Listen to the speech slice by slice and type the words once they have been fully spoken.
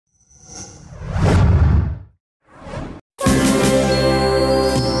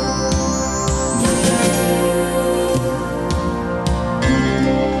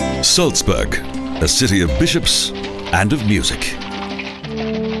Salzburg, a city of bishops and of music.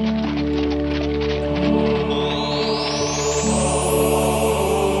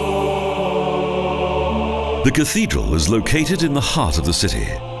 The cathedral is located in the heart of the city.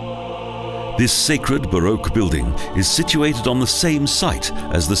 This sacred Baroque building is situated on the same site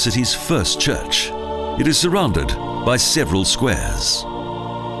as the city's first church. It is surrounded by several squares.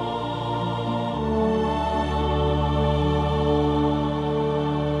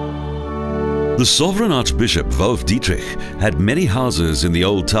 The sovereign Archbishop Wolf Dietrich had many houses in the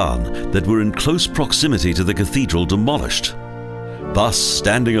old town that were in close proximity to the cathedral demolished. Thus,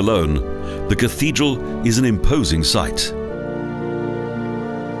 standing alone, the cathedral is an imposing sight.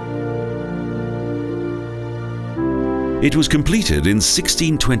 It was completed in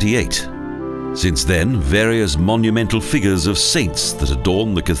 1628. Since then, various monumental figures of saints that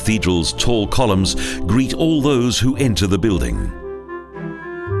adorn the cathedral's tall columns greet all those who enter the building.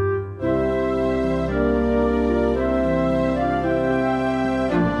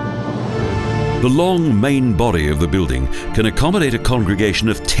 The long main body of the building can accommodate a congregation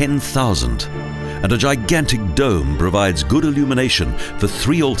of 10,000, and a gigantic dome provides good illumination for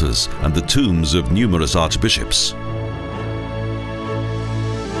 3 altars and the tombs of numerous archbishops.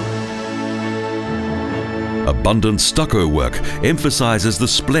 Abundant stucco work emphasizes the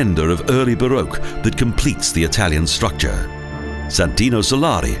splendor of early Baroque that completes the Italian structure. Santino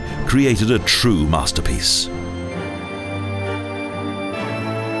Solari created a true masterpiece.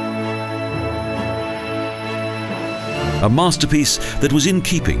 A masterpiece that was in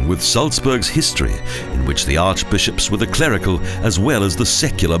keeping with Salzburg's history, in which the archbishops were the clerical as well as the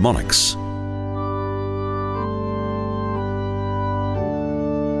secular monarchs.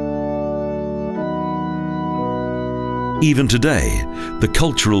 Even today, the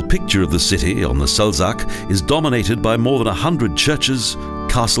cultural picture of the city on the Salzach is dominated by more than 100 churches,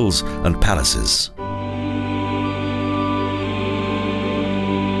 castles and palaces.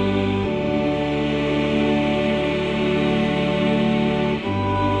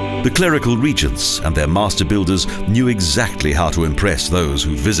 The clerical regents and their master builders knew exactly how to impress those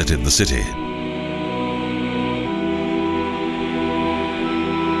who visited the city.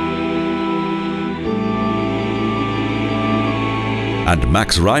 And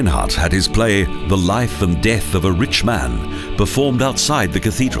Max Reinhardt had his play The Life and Death of a Rich Man performed outside the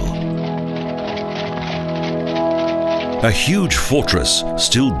cathedral. A huge fortress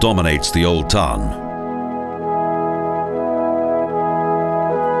still dominates the old town.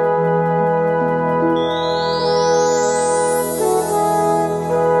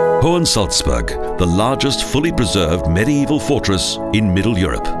 Hohensalzburg, the largest fully preserved medieval fortress in Middle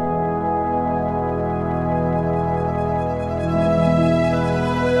Europe.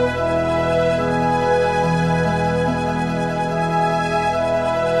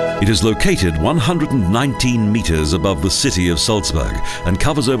 It is located 119 meters above the city of Salzburg and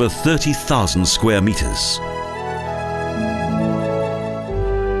covers over 30,000 square meters.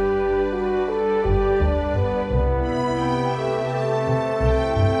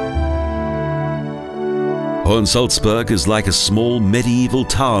 Hohensalzburg is like a small medieval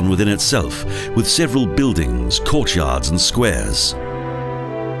town within itself, with several buildings, courtyards and squares.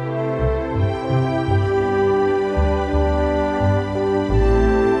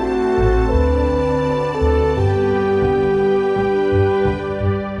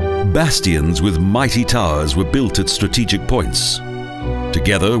 Bastions with mighty towers were built at strategic points.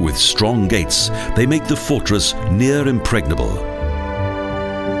 Together with strong gates, they make the fortress near impregnable.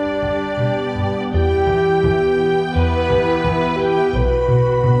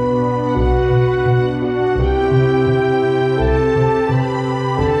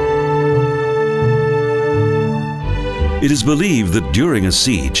 It is believed that during a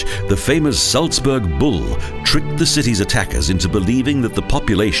siege, the famous Salzburg bull tricked the city's attackers into believing that the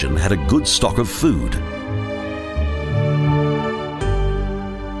population had a good stock of food.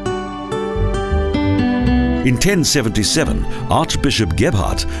 In 1077, Archbishop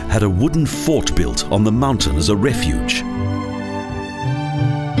Gebhard had a wooden fort built on the mountain as a refuge.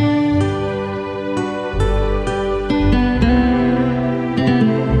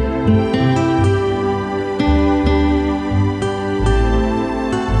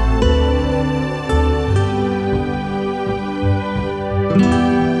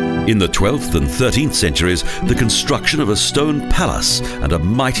 In the 12th and 13th centuries, the construction of a stone palace and a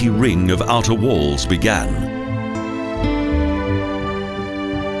mighty ring of outer walls began.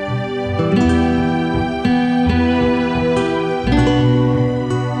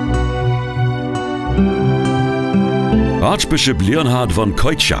 Archbishop Leonhard von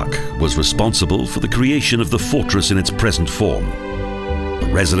Keutschach was responsible for the creation of the fortress in its present form. The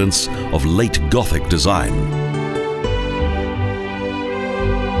residence of late Gothic design.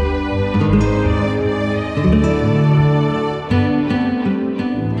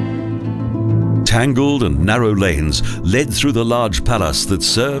 Tangled and narrow lanes led through the large palace that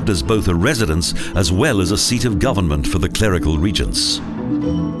served as both a residence as well as a seat of government for the clerical regents.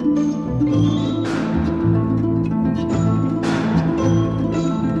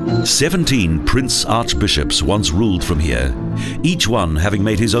 "17 prince archbishops once ruled from here, each one having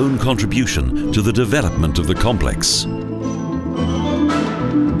made his own contribution to the development of the complex.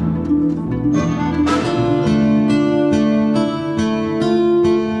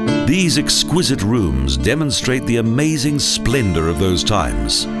 These exquisite rooms demonstrate the amazing splendor of those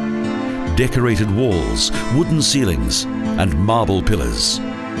times. Decorated walls, wooden ceilings, and marble pillars.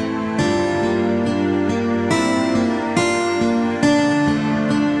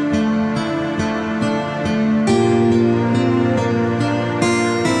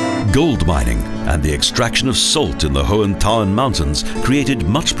 Gold mining and the extraction of salt in the Hohensalzburg mountains created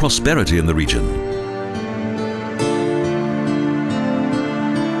much prosperity in the region.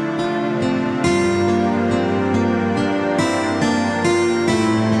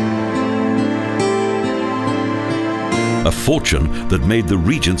 A fortune that made the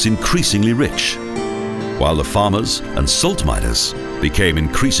regents increasingly rich, while the farmers and salt miners became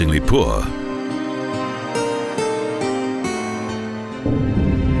increasingly poor.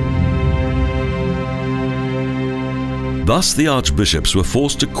 Thus the archbishops were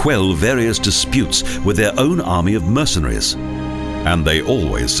forced to quell various disputes with their own army of mercenaries, and they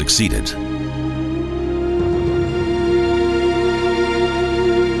always succeeded.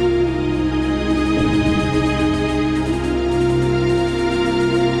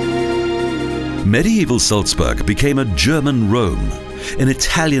 Medieval Salzburg became a German Rome, an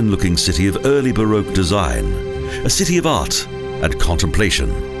Italian-looking city of early Baroque design, a city of art and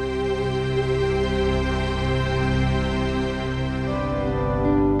contemplation.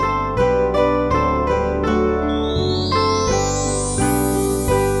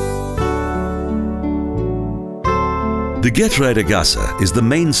 The Getreidegasse is the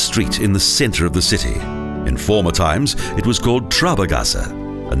main street in the center of the city. In former times, it was called Trabergasse,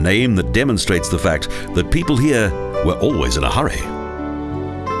 a name that demonstrates the fact that people here were always in a hurry.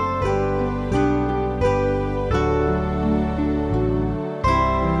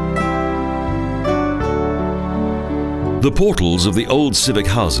 The portals of the old civic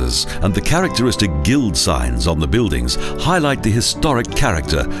houses and the characteristic guild signs on the buildings highlight the historic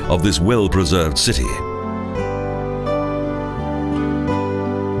character of this well-preserved city.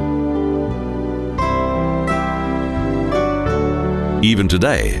 Even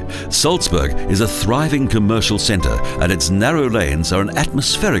today, Salzburg is a thriving commercial center, and its narrow lanes are an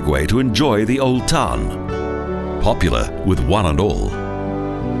atmospheric way to enjoy the old town. Popular with one and all.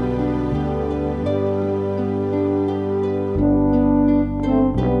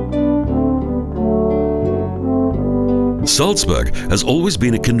 Salzburg has always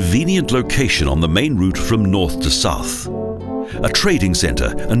been a convenient location on the main route from north to south. A trading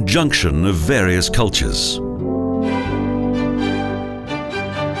center and junction of various cultures.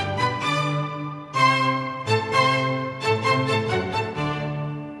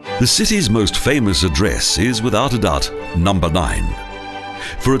 The city's most famous address is, without a doubt, number 9.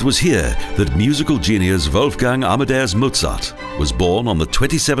 For it was here that musical genius Wolfgang Amadeus Mozart was born on the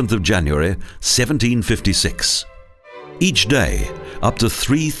 27th of January, 1756. Each day, up to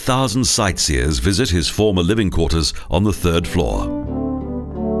 3,000 sightseers visit his former living quarters on the 3rd floor.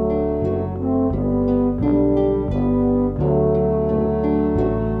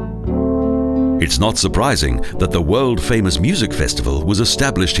 It's not surprising that the world-famous music festival was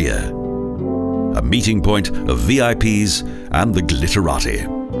established here, a meeting point of VIPs and the glitterati.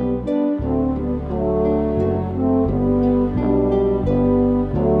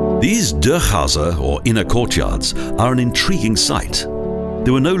 These Durchhäuser, or inner courtyards, are an intriguing sight.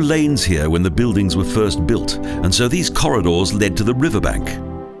 There were no lanes here when the buildings were first built, and so these corridors led to the riverbank.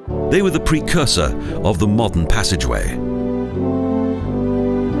 They were the precursor of the modern passageway.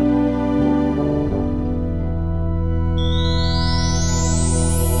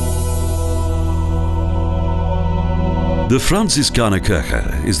 The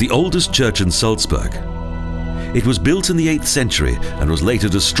Franziskanerkirche is the oldest church in Salzburg. It was built in the 8th century and was later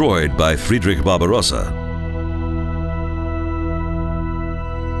destroyed by Friedrich Barbarossa.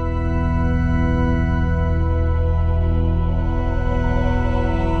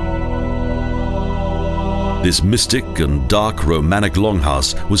 This mystic and dark Romanic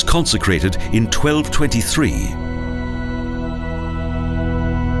longhouse was consecrated in 1223.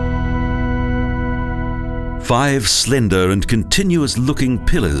 5 slender and continuous-looking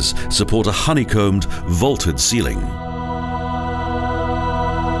pillars support a honeycombed, vaulted ceiling.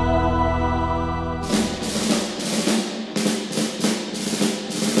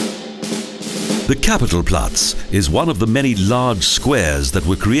 The Kapitelplatz is one of the many large squares that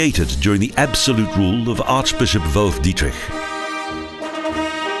were created during the absolute rule of Archbishop Wolf Dietrich.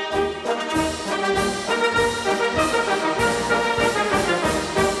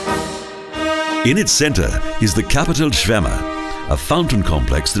 In its center is the Kapitelschwemme, a fountain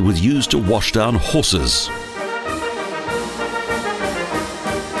complex that was used to wash down horses.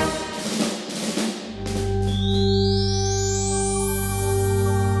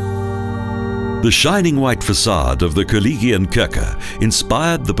 The shining white facade of the Kollegienkirche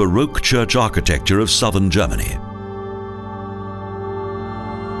inspired the Baroque church architecture of southern Germany.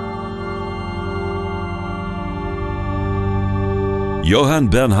 Johann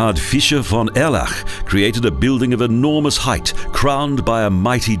Bernhard Fischer von Erlach created a building of enormous height crowned by a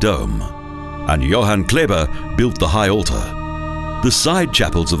mighty dome, and Johann Kleber built the high altar. The side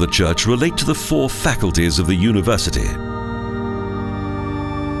chapels of the church relate to the 4 faculties of the university.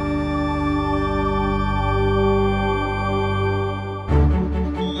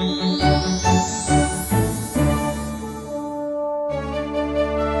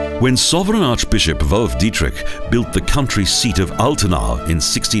 When sovereign Archbishop Wolf Dietrich built the country seat of Altenau in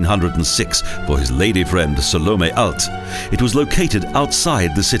 1606 for his lady friend Salome Alt, it was located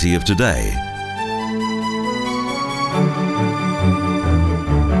outside the city of today.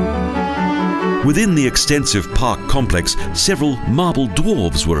 Within the extensive park complex, several marble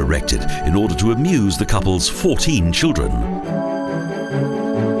dwarves were erected in order to amuse the couple's 14 children.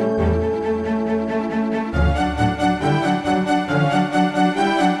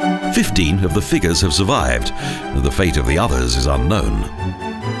 "15 of the figures have survived. The fate of the others is unknown."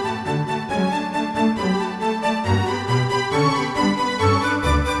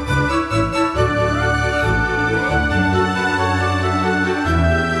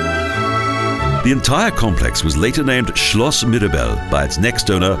 The entire complex was later named Schloss Mirabell by its next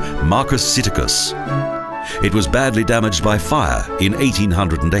owner, Marcus Sitticus. It was badly damaged by fire in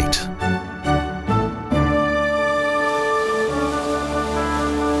 1808.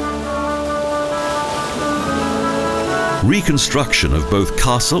 Reconstruction of both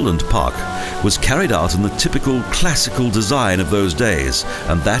castle and park was carried out in the typical classical design of those days,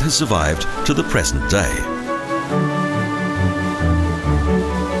 and that has survived to the present day.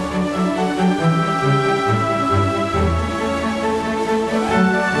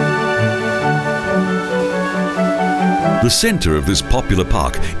 The center of this popular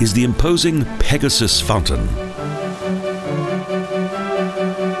park is the imposing Pegasus Fountain.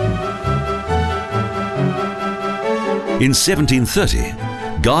 In 1730,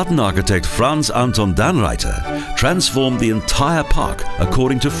 garden architect Franz Anton Dannreiter transformed the entire park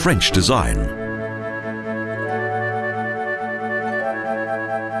according to French design.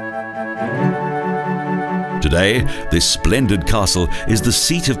 Today, this splendid castle is the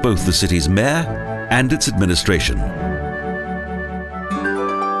seat of both the city's mayor and its administration.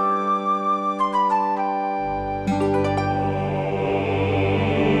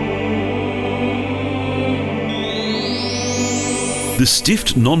 The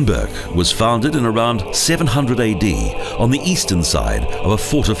Stift Nonnberg was founded in around 700 AD on the eastern side of a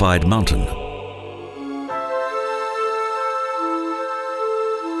fortified mountain.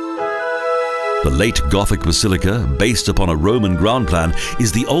 The late Gothic basilica, based upon a Roman ground plan,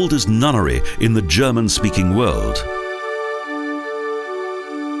 is the oldest nunnery in the German-speaking world.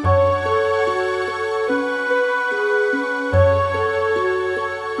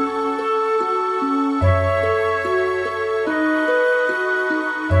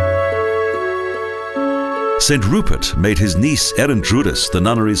 St. Rupert made his niece Erentrudes the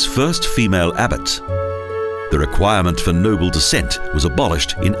nunnery's first female abbot. The requirement for noble descent was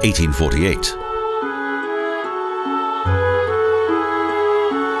abolished in 1848.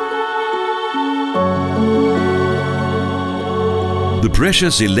 The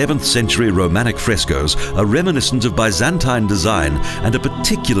precious 11th century Romanic frescoes are reminiscent of Byzantine design and are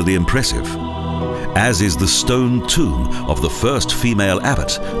particularly impressive, as is the stone tomb of the first female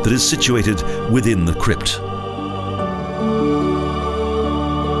abbot that is situated within the crypt.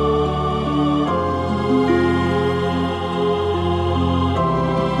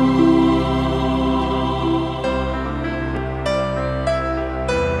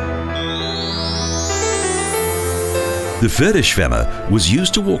 The Pferdeschwemme was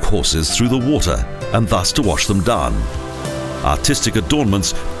used to walk horses through the water and thus to wash them down. Artistic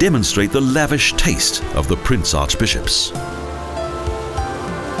adornments demonstrate the lavish taste of the Prince Archbishops.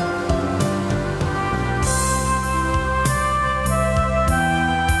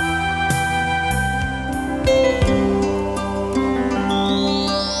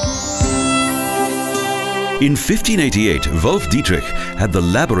 In 1588, Wolf Dietrich had the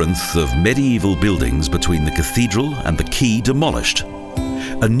labyrinth of medieval buildings between the cathedral and the quay demolished.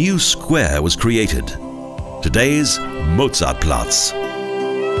 A new square was created, today's Mozartplatz.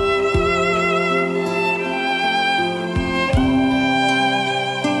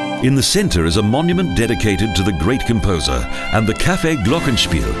 In the center is a monument dedicated to the great composer, and the Café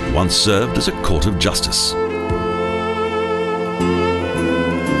Glockenspiel once served as a court of justice.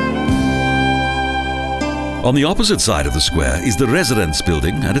 On the opposite side of the square is the residence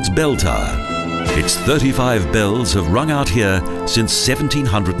building and its bell tower. Its 35 bells have rung out here since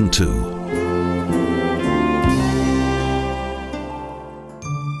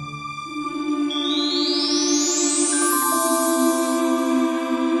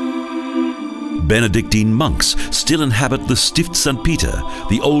Benedictine monks still inhabit the Stift St. Peter,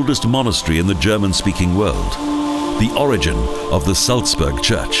 the oldest monastery in the German-speaking world, the origin of the Salzburg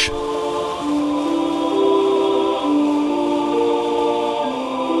Church.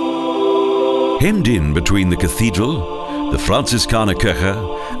 Hemmed in between the cathedral, the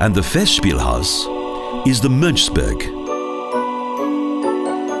Franziskanerkirche and the Festspielhaus is the Mönchsburg.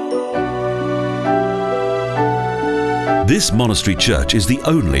 This monastery church is the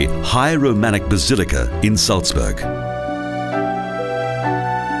only high Romanic basilica in Salzburg.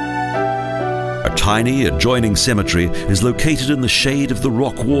 A tiny adjoining cemetery is located in the shade of the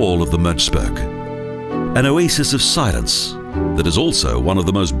rock wall of the Mönchsburg, an oasis of silence that is also one of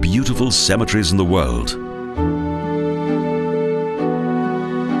the most beautiful cemeteries in the world.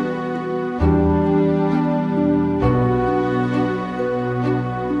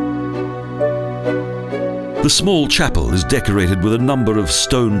 The small chapel is decorated with a number of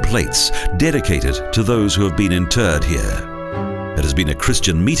stone plates dedicated to those who have been interred here. It has been a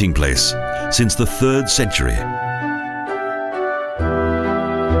Christian meeting place since the 3rd century.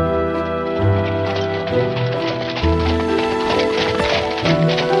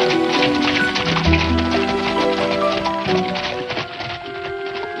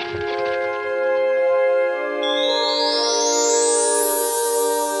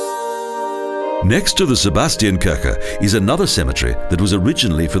 Next to the Sebastiankirche is another cemetery that was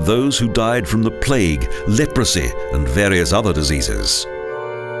originally for those who died from the plague, leprosy, and various other diseases.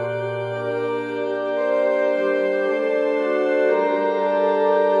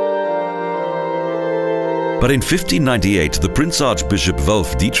 But in 1598, the Prince Archbishop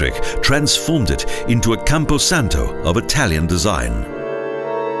Wolf Dietrich transformed it into a Camposanto of Italian design.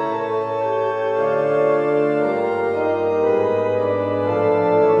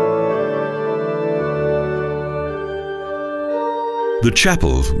 The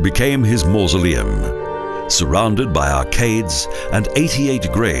chapel became his mausoleum, surrounded by arcades and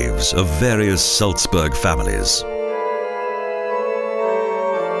 88 graves of various Salzburg families.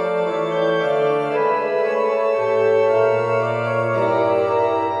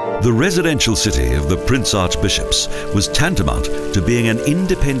 The residential city of the Prince Archbishops was tantamount to being an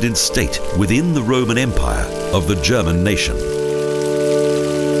independent state within the Roman Empire of the German nation.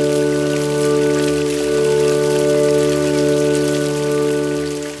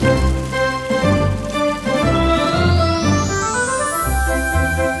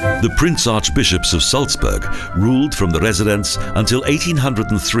 The Prince Archbishops of Salzburg ruled from the residence until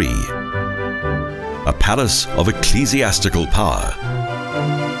 1803, a palace of ecclesiastical power.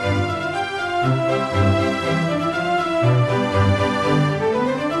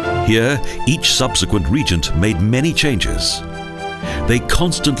 Here, each subsequent regent made many changes. They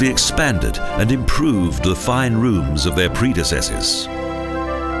constantly expanded and improved the fine rooms of their predecessors.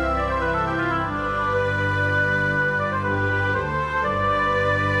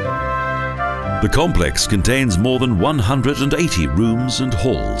 The complex contains more than 180 rooms and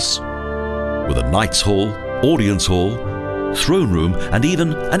halls, with a knight's hall, audience hall, throne room, and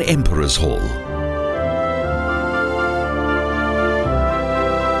even an emperor's hall.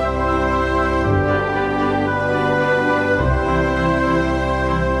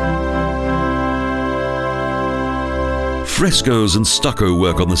 Frescoes and stucco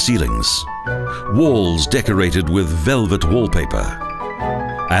work on the ceilings, walls decorated with velvet wallpaper,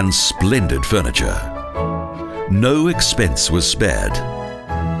 and splendid furniture. No expense was spared.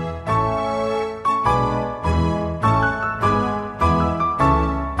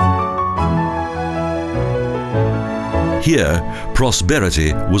 Here,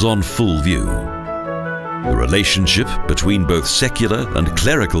 prosperity was on full view. The relationship between both secular and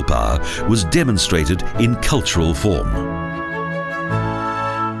clerical power was demonstrated in cultural form.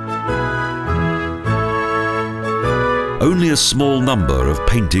 Only a small number of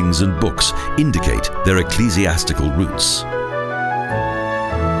paintings and books indicate their ecclesiastical roots.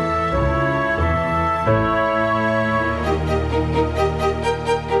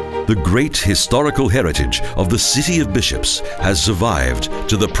 The great historical heritage of the City of Bishops has survived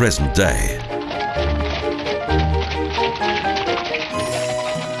to the present day.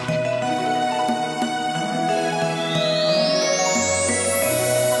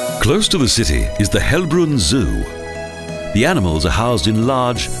 Close to the city is the Hellbrunn Zoo. The animals are housed in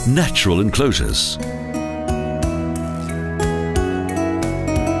large, natural enclosures.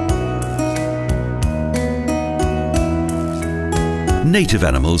 Native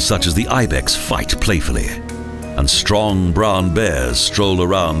animals such as the ibex fight playfully, and strong brown bears stroll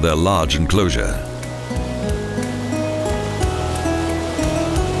around their large enclosure.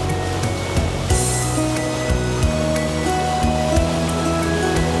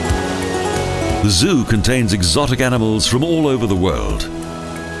 The zoo contains exotic animals from all over the world,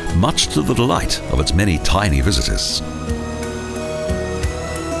 much to the delight of its many tiny visitors.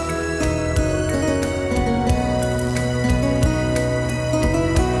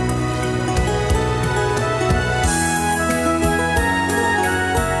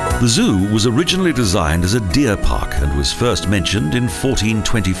 The zoo was originally designed as a deer park and was first mentioned in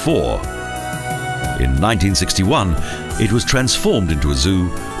 1424. In 1961, it was transformed into a zoo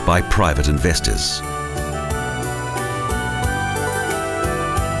by private investors.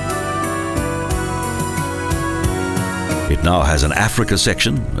 It now has an Africa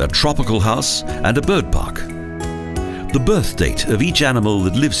section, a tropical house, and a bird park. The birth date of each animal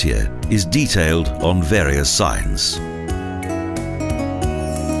that lives here is detailed on various signs.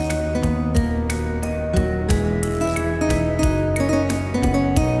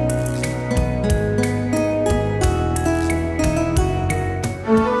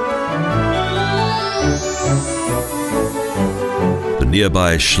 The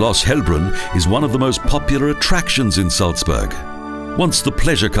nearby Schloss Hellbrunn is one of the most popular attractions in Salzburg, once the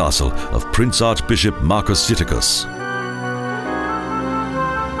pleasure castle of Prince Archbishop Marcus Sitticus.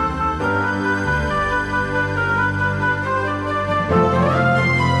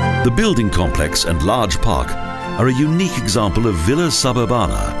 The building complex and large park are a unique example of Villa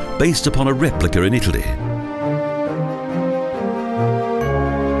Suburbana based upon a replica in Italy.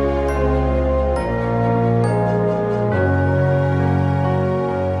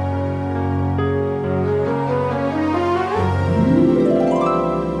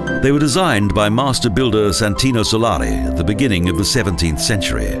 They were designed by master builder Santino Solari at the beginning of the 17th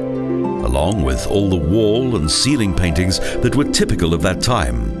century, along with all the wall and ceiling paintings that were typical of that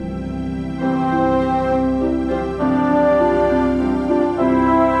time.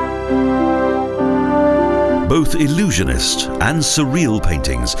 Both illusionist and surreal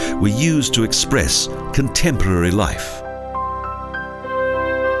paintings were used to express contemporary life.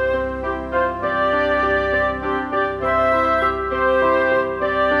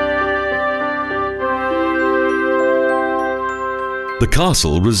 The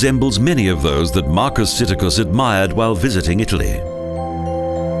castle resembles many of those that Marcus Sitticus admired while visiting Italy.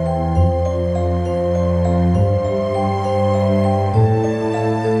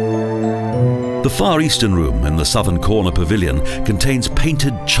 The Far Eastern room in the southern corner pavilion contains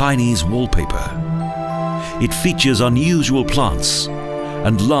painted Chinese wallpaper. It features unusual plants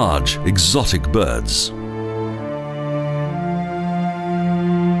and large exotic birds.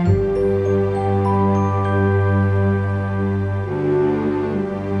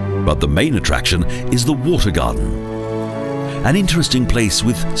 But the main attraction is the water garden, an interesting place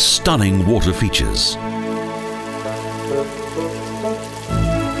with stunning water features.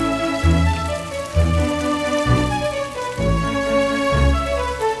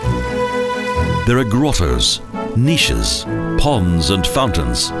 There are grottos, niches, ponds and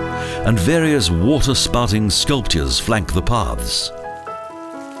fountains, and various water-spouting sculptures flank the paths.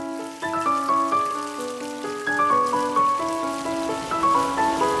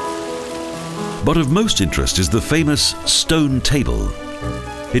 But of most interest is the famous stone table.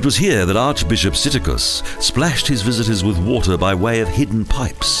 It was here that Archbishop Sitticus splashed his visitors with water by way of hidden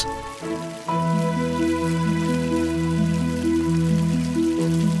pipes.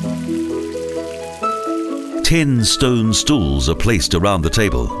 Ten stone stools are placed around the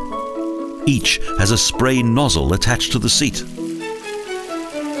table. Each has a spray nozzle attached to the seat.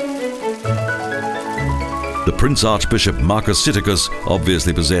 The Prince Archbishop Marcus Sitticus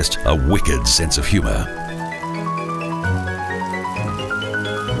obviously possessed a wicked sense of humor.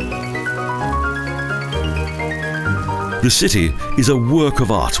 The city is a work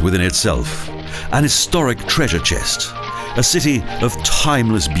of art within itself, an historic treasure chest, a city of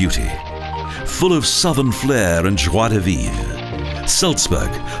timeless beauty, full of southern flair and joie de vivre. Salzburg,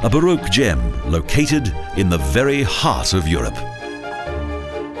 a Baroque gem located in the very heart of Europe.